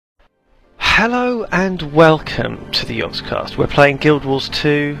Hello and welcome to the Yogscast. We're playing Guild Wars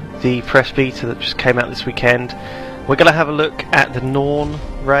 2, the press beta that just came out this weekend. We're going to have a look at the Norn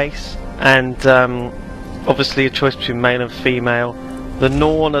race, and obviously a choice between male and female. The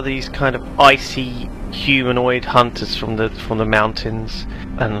Norn are these kind of icy humanoid hunters from the mountains,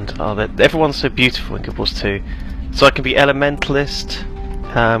 and everyone's so beautiful in Guild Wars 2. So I can be Elementalist,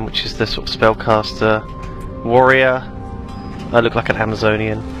 which is the sort of spellcaster, Warrior. I look like an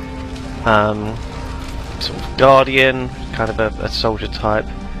Amazonian. Sort of Guardian, kind of a soldier type.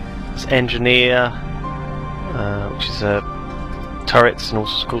 There's Engineer, which is turrets and all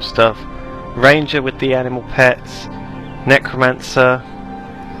sorts of cool stuff. Ranger with the animal pets. Necromancer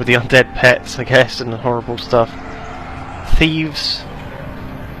with the undead pets, I guess, and the horrible stuff. Thieves,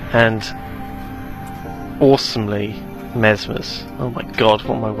 and awesomely Mesmers. Oh my god,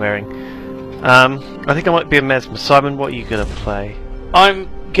 what am I wearing? I think I might be a Mesmer. Simon, what are you gonna play? I'm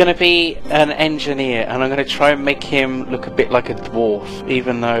gonna be an engineer, and I'm gonna try and make him look a bit like a dwarf,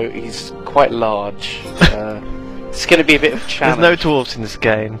 even though he's quite large. It's gonna be a bit of a challenge. There's no dwarves in this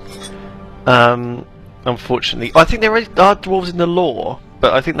game, unfortunately. I think there are dwarves in the lore,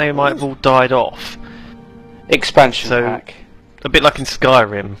 but I think they might have all died off. Expansion pack. A bit like in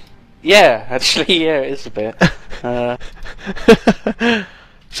Skyrim. Yeah, actually, yeah, it is a bit.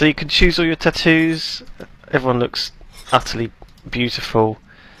 So you can choose all your tattoos. Everyone looks utterly beautiful.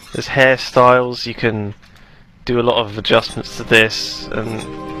 There's hairstyles. You can do a lot of adjustments to this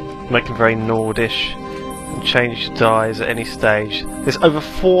and make them very Nordish and change your dyes at any stage. There's over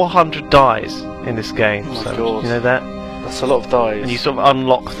 400 dyes in this game, Oh my so God. you know that? That's a lot of dyes. And you sort of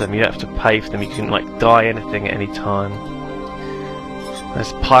unlock them. You don't have to pay for them. You can like dye anything at any time.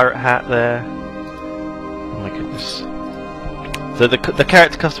 There's a pirate hat there. Oh my goodness. So the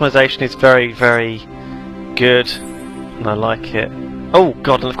character customization is very, very good, and I like it. Oh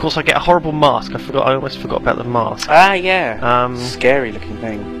god, and of course I get a horrible mask. I almost forgot about the mask. Ah, yeah. Scary looking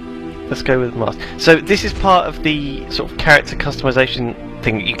thing. Let's go with the mask. So this is part of the sort of character customization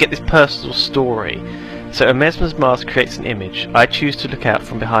thing. You get this personal story. So a Mesmer's mask creates an image. I choose to look out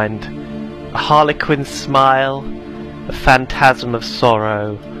from behind a harlequin smile, a phantasm of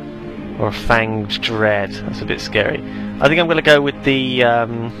sorrow, or a fanged dread. That's a bit scary. I think I'm going to go with the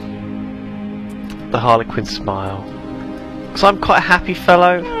harlequin smile. Because I'm quite a happy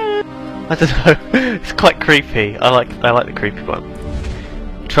fellow. I don't know. It's quite creepy. I like the creepy one.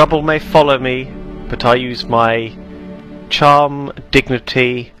 Trouble may follow me, but I use my charm,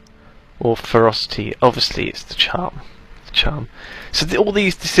 dignity, or ferocity. Obviously, it's the charm. So all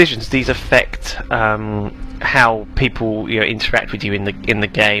these decisions, these affect how people interact with you in the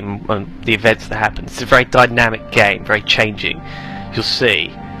game and the events that happen. It's a very dynamic game, very changing. You'll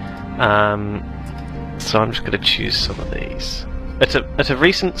see. So I'm just going to choose some of these. At a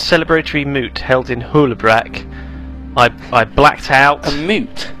recent celebratory moot held in Hulebrak, I blacked out. A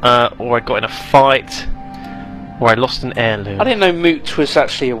moot? Or I got in a fight, or I lost an heirloom. I didn't know moot was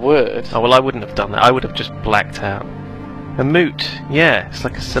actually a word. Oh well, I wouldn't have done that. I would have just blacked out. A moot, yeah, it's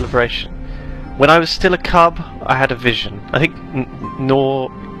like a celebration. When I was still a cub, I had a vision. I think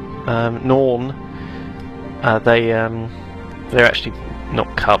Norn, they're actually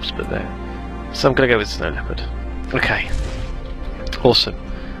not cubs, but they're. So I'm gonna go with Snow Leopard. Okay. Awesome.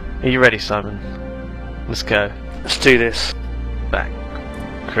 Are you ready, Simon? Let's go. Let's do this. Back.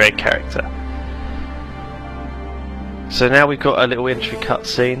 Create character. So now we've got a little entry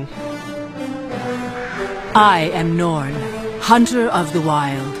cutscene. I am Norn, hunter of the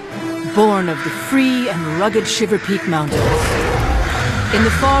wild, born of the free and rugged Shiver Peak Mountains. In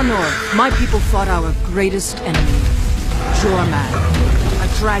the far north, my people fought our greatest enemy, Jormag, a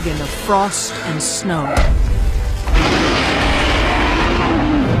dragon of frost and snow.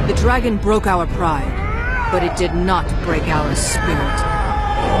 The dragon broke our pride, but it did not break our spirit.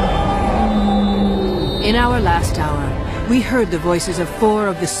 In our last hour, we heard the voices of 4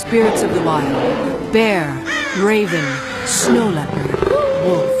 of the spirits of the wild: Bear, Raven, Snow Leopard,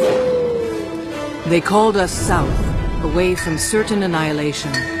 Wolf. They called us south, away from certain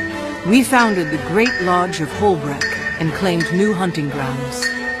annihilation. We founded the Great Lodge of Holbreck and claimed new hunting grounds.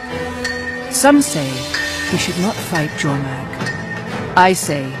 Some say we should not fight Jormag. I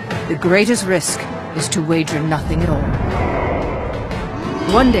say the greatest risk is to wager nothing at all.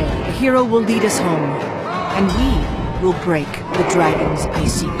 One day, a hero will lead us home, and we will break the dragon's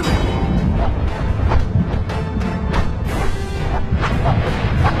icy grip.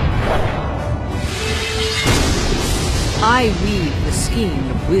 I weave the skein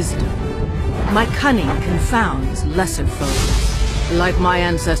of wisdom. My cunning confounds lesser foes. Like my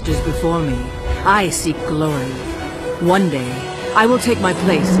ancestors before me, I seek glory. One day, I will take my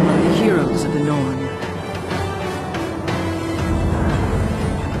place among the heroes of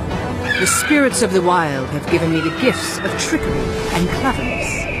The spirits of the wild have given me the gifts of trickery and cleverness.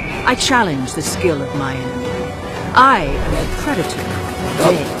 I challenge the skill of my enemy. I am the predator.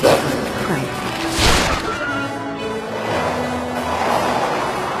 They are the prey.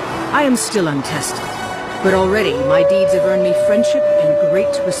 I am still untested, but already my deeds have earned me friendship and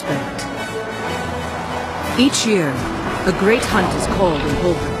great respect. Each year, a great hunt is called in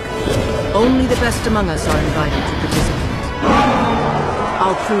Holbrook. Only the best among us are invited to participate.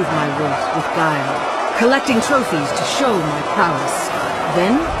 I'll prove my worth with guile, collecting trophies to show my prowess.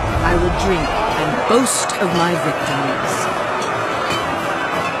 Then, I will drink and boast of my victories.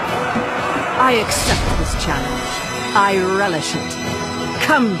 I accept this challenge. I relish it.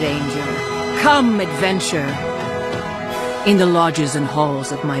 Come, danger. Come, adventure. In the lodges and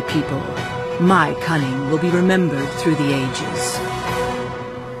halls of my people, my cunning will be remembered through the ages.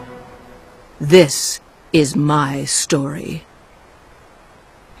 This is my story.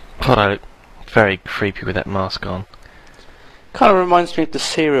 God, I look very creepy with that mask on. Kind of reminds me of the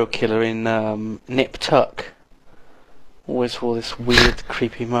serial killer in Nip Tuck. Always wore this weird,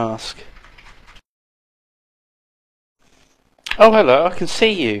 creepy mask. Oh, hello, I can see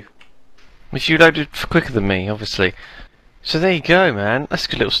you. Which you loaded quicker than me, obviously. So there you go, man. That's a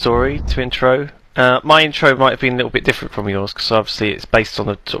good little story to intro. My intro might have been a little bit different from yours, because obviously it's based on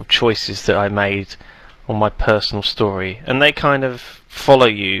the sort of choices that I made on my personal story. And they kind of follow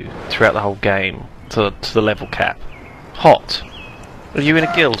you throughout the whole game, to the level cap. Hot. Are you in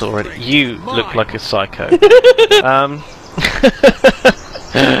a guild already? You look like a psycho.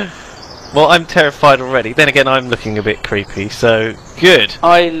 Well, I'm terrified already. Then again, I'm looking a bit creepy, so good.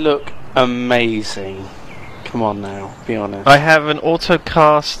 I look amazing. Come on now, be honest. I have an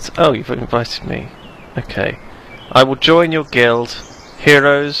autocast. Oh, you've invited me. Okay. I will join your guild,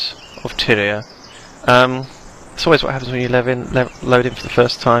 Heroes of Tyria. It's always what happens when you load in for the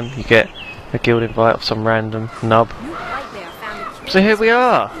first time. You get a guild invite of some random nub. So here we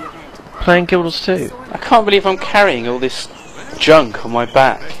are, playing Guild Wars 2. I can't believe I'm carrying all this junk on my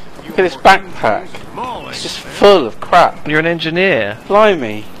back. Look at this backpack. It's just full of crap. You're an engineer.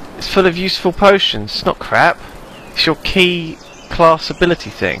 Blimey. It's full of useful potions. It's not crap. It's your key class ability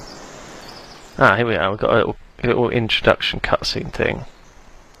thing. Ah, here we are. We've got a little introduction cutscene thing.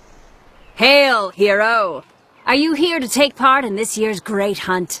 Hail, hero! Are you here to take part in this year's great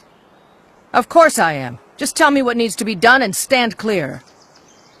hunt? Of course I am. Just tell me what needs to be done and stand clear.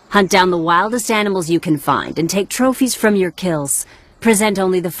 Hunt down the wildest animals you can find and take trophies from your kills. Present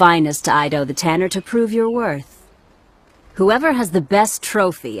only the finest to Ido the Tanner to prove your worth. Whoever has the best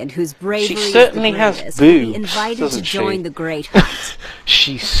trophy and whose bravery She certainly is the has greatest will be boobs, invited to doesn't she? join the great hunt.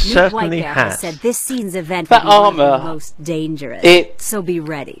 She Luke certainly Whitebear has. said this scene's event That will be one of armor, the most dangerous. So be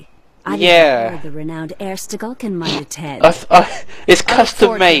ready. I yeah. the renowned Erstigel can might attend. It's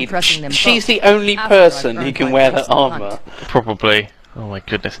custom made. She's the only person who can wear that armor. Probably. Oh my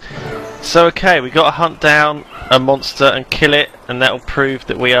goodness. So okay, we got to hunt down a monster and kill it, and that will prove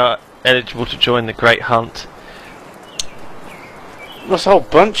that we are eligible to join the Great Hunt. There's a whole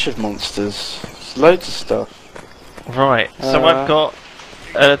bunch of monsters. There's loads of stuff. Right, so I've got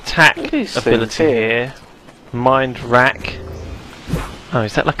an attack ability here. Mind Rack. Oh,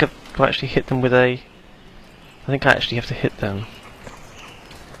 is that like a... Do I actually hit them with a... I think I actually have to hit them.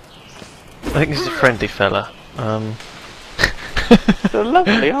 I think this is a friendly fella. They're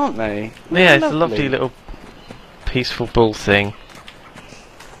lovely, aren't they? Yeah, it's a lovely little peaceful bull thing.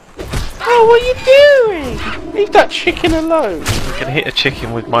 Oh, what are you doing? Leave that chicken alone. I can hit a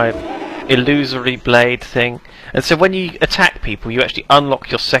chicken with my illusory blade thing. And so when you attack people, you actually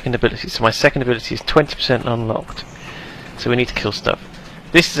unlock your second ability. So my second ability is 20% unlocked. So we need to kill stuff.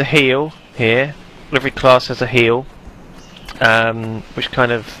 This is a heal here. Every class has a heal, which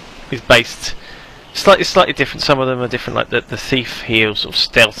kind of is based slightly different. Some of them are different, like the thief heals sort of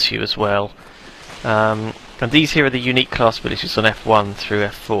stealth you as well. And these here are the unique class abilities on F1 through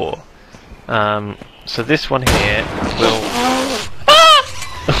F4. So this one here will...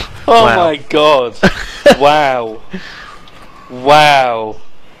 Oh wow. My god. Wow. Wow.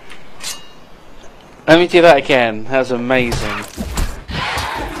 Let me do that again. That was amazing.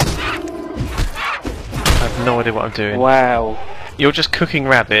 I have no idea what I'm doing. Wow. You're just cooking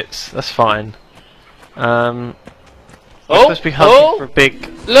rabbits. That's fine. We're supposed to be hunting for a big...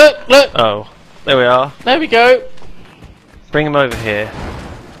 Look! Oh, there we are. There we go. Bring him over here.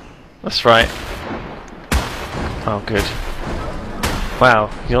 That's right. Oh, good. Wow,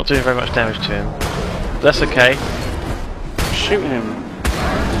 you're not doing very much damage to him. That's okay. I'm shooting him.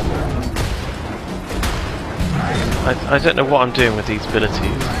 I don't know what I'm doing with these abilities.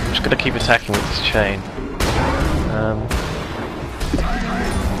 I'm just going to keep attacking with this chain.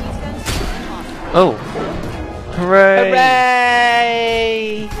 Oh! Hooray!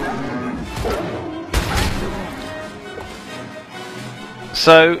 Hooray!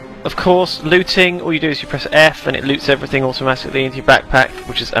 So, of course, looting, all you do is you press F and it loots everything automatically into your backpack,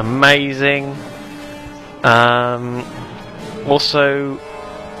 which is amazing. Also,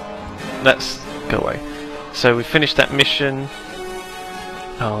 let's go away. So we finished that mission.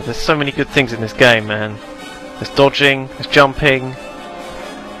 Oh, there's so many good things in this game, man. There's dodging, there's jumping.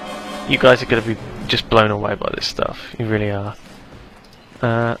 You guys are going to be just blown away by this stuff. You really are.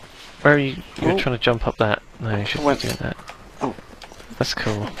 Where are you? You're trying to jump up that. No, you shouldn't be doing that. Oh. That's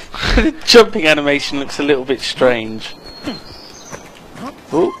cool. The jumping animation looks a little bit strange.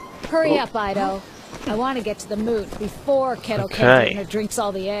 Ooh. Hurry up, Ido. I want to get to the moot before Kettle Okay. Kettle drinks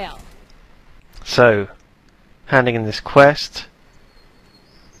all the ale. So, handing in this quest.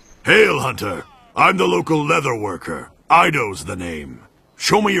 Hail, Hunter! I'm the local leather worker. Ido's the name.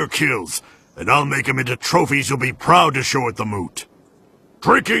 Show me your kills, and I'll make them into trophies you'll be proud to show at the moot.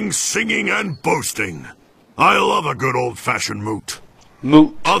 Drinking, singing, and boasting. I love a good old-fashioned moot.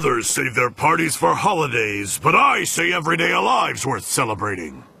 Moot. Others save their parties for holidays, but I say every day alive's worth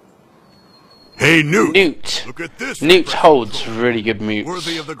celebrating. Hey, Newt! Newt. Look at this. Newt holds really good moots.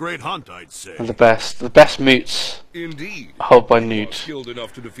 Worthy of the great hunt, I'd say. And the best moots Indeed. held by You are Newt. skilled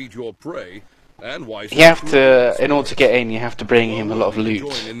enough to defeat your prey, and wise You have enough to, in order to get in, you have to bring him a lot of loot.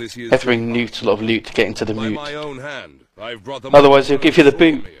 join in this You year's have to bring Newt a lot of loot to get into the By moot. my own hand, I've brought them Otherwise he'll give you the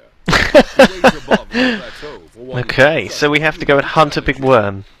boot. Okay, so we have to go and hunt a big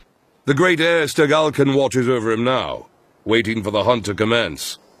worm. The great heir Stegalkin watches over him now, waiting for the hunt to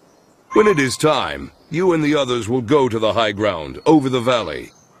commence. When it is time, you and the others will go to the high ground, over the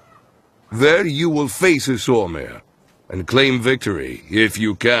valley. There you will face Isormir, and claim victory, if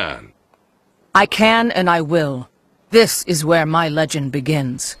you can. I can and I will. This is where my legend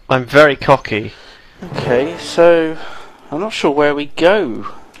begins. I'm very cocky. Okay, so I'm not sure where we go.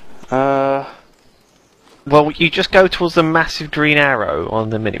 Well, you just go towards the massive green arrow on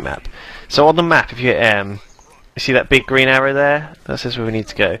the minimap. So on the map, if you hit M, you see that big green arrow there? That says where we need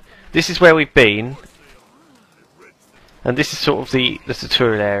to go. This is where we've been. And this is sort of the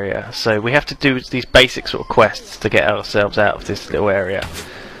tutorial area. So we have to do these basic sort of quests to get ourselves out of this little area.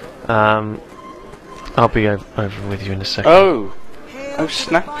 I'll be over with you in a second. Oh! Oh,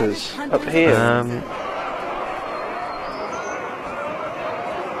 snappers. Up here.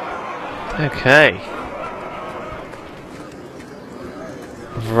 Okay.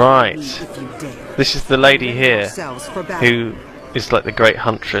 Right. This is the lady here who is like the great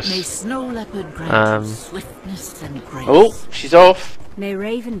huntress. Snow leopard grant swiftness and grace. Oh, she's off. May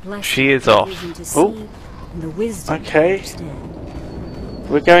Raven bless She you is with off. vision to Oh. see and the wisdom to Okay. understand.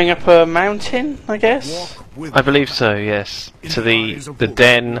 We're going up a mountain, I guess? I believe so, yes. To the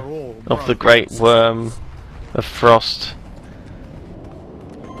den of the great worm of frost.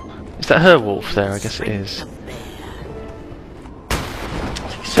 Is that her wolf there? I guess it is.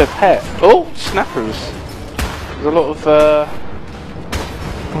 It's a pet. Oh, snappers. There's a lot of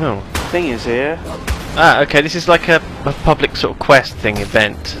Oh. thingies here. Ah, okay, this is like a public sort of quest thing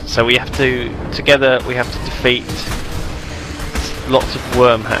event. So we have to, together, we have to defeat lots of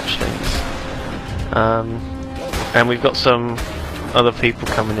worm hatchlings. And we've got some other people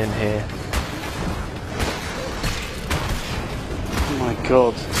coming in here. Oh my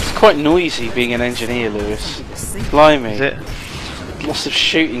god. It's quite noisy being an engineer, Lewis. Blimey. Is it? Lots of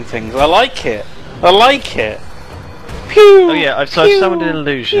shooting things. I like it. I like it. Pew! Oh yeah, I've summoned an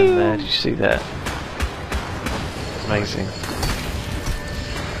illusion there. Did you see that? Amazing.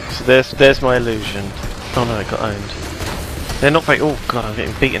 So there's my illusion. Oh no, I got owned. They're not very. Oh god, I'm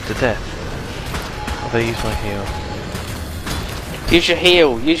getting beaten to death. I better use my heal. Use your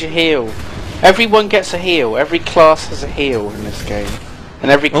heal. Use your heal. Everyone gets a heal. Every class has a heal in this game,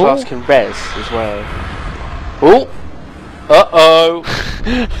 and every class can res as well. Oh. Uh-oh.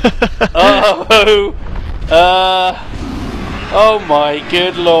 Uh-oh. Oh my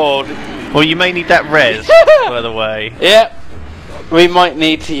good lord. Well, you may need that res, by the way. Yep. We might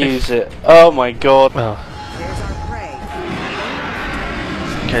need to use it. Oh my god. Oh.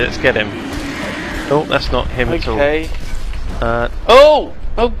 Okay, let's get him. Oh, that's not him at all. Okay. Oh!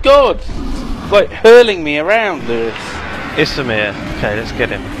 Oh god! It's like hurling me around, Lewis. Isormir. Okay, let's get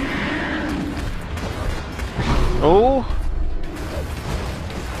him. Oh!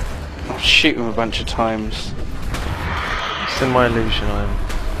 I'll shoot him a bunch of times. It's in my illusion, I am.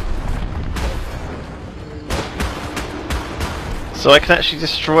 So I can actually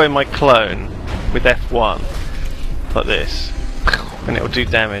destroy my clone with F1, like this, and it will do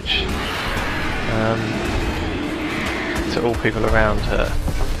damage to all people around her.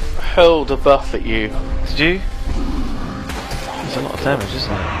 hurled a buff at you. Did you? There's a lot of damage,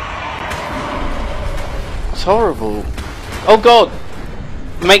 isn't it? It's horrible. Oh god!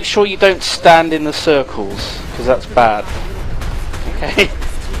 Make sure you don't stand in the circles, because that's bad. Okay?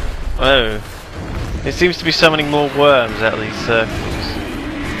 Oh. It seems to be summoning more worms out of these circles.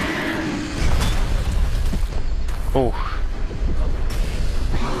 Oh.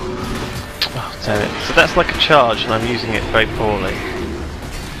 Oh, damn it. So that's like a charge and I'm using it very poorly.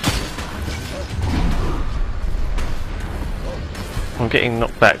 I'm getting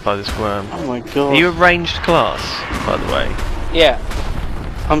knocked back by this worm. Oh my god. Are you a ranged class, by the way? Yeah.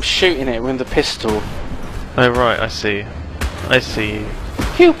 I'm shooting it with the pistol. Oh right, I see. I see you.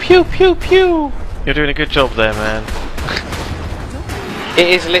 Pew pew pew pew! You're doing a good job there, man. It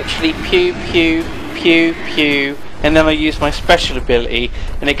is literally pew pew pew pew, and then I use my special ability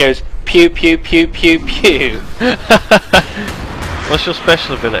and it goes pew pew pew pew pew. What's your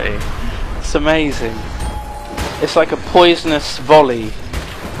special ability? It's amazing. It's like a poisonous volley.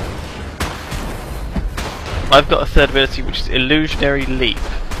 I've got a third ability which is illusionary leap.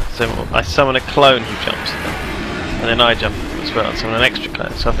 So I summon a clone who jumps at them. And then I jump at them as well, so I'm an extra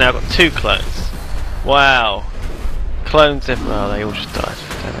clone. So I've now got 2 clones. Wow. Clones everywhere. Oh, they all just died.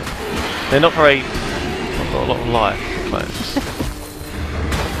 Damn it. They're not very... not got a lot of life, the clones.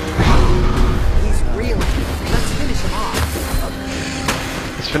 He's real. Let's finish him off.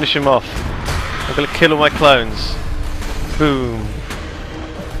 Let's finish him off. I'm gonna kill all my clones. Boom.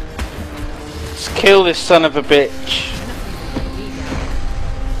 Let's kill this son of a bitch.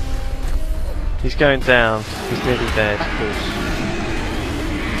 He's going down. He's nearly dead.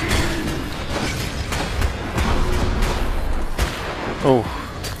 Oh.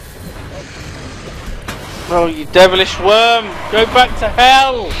 Oh, you devilish worm! Go back to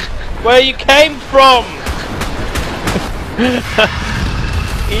hell! Where you came from!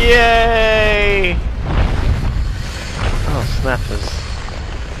 Yay! Oh, snappers.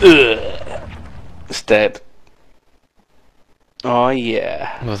 Ugh. It's dead. Oh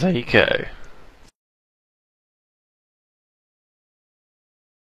yeah. Well, there you go.